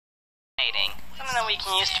infitrating. Something that we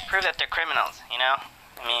can use to prove that they're criminals, you know?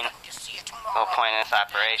 I mean, the whole point of this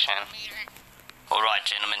operation. Alright,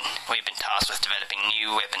 gentlemen, we've been tasked with developing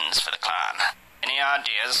new weapons for the clan. Any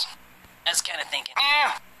ideas? I was kind of thinking.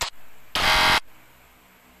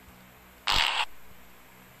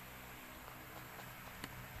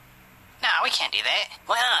 No, we can't do that.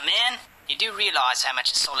 Why not, man? You do realize how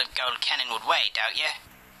much a solid gold cannon would weigh, don't you?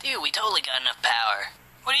 Dude, we totally got enough power.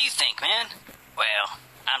 What do you think, man? Well,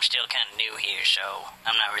 I'm still kind of new here, so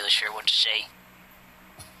I'm not really sure what to say.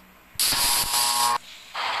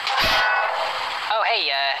 Oh, hey,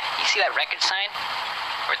 you see that record sign?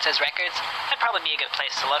 Where it says records? That'd probably be a good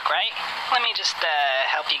place to look, right? Let me just,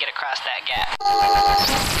 help you get across that gap.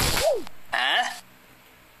 Huh?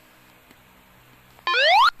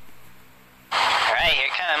 Alright, here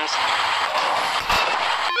it comes.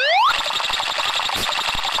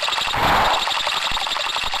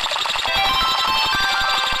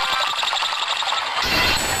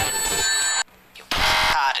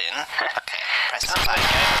 Pardon? Okay, press the button.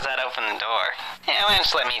 Does that open the door? Yeah, why don't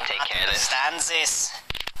you let me take care of this? Stands this?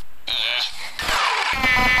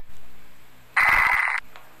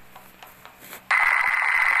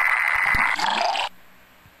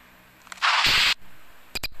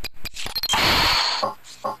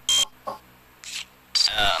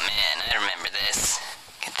 Oh man, I remember this.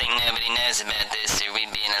 Good thing nobody knows about this or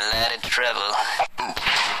we'd be in a lot of trouble.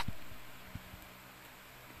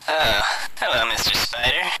 Oh, hello, Mr.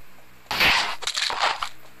 Spider.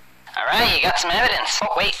 Alright, you got some evidence.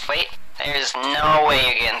 Oh, wait. There's no way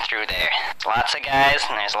you're getting through there. There's lots of guys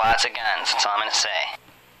and there's lots of guns, that's all I'm gonna say.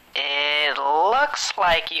 It looks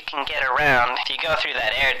like you can get around if you go through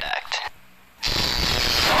that air duct.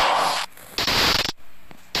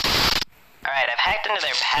 Alright, I've hacked into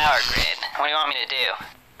their power grid. What do you want me to do?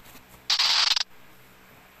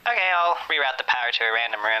 Okay, I'll reroute the power to a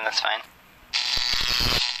random room, that's fine.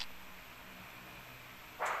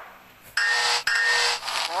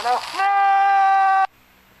 Oh no.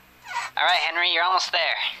 Alright, Henry, you're almost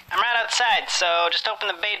there. I'm right outside, so just open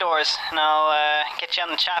the bay doors and I'll get you on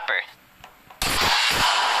the chopper.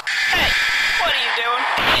 Hey, what are you doing?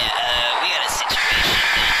 Yeah, we got a situation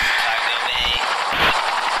in cargo bay.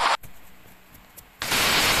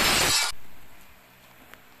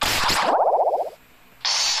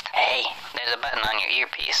 Psst, hey, there's a button on your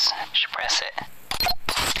earpiece. You should press it.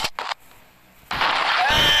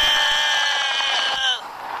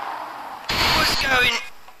 What's going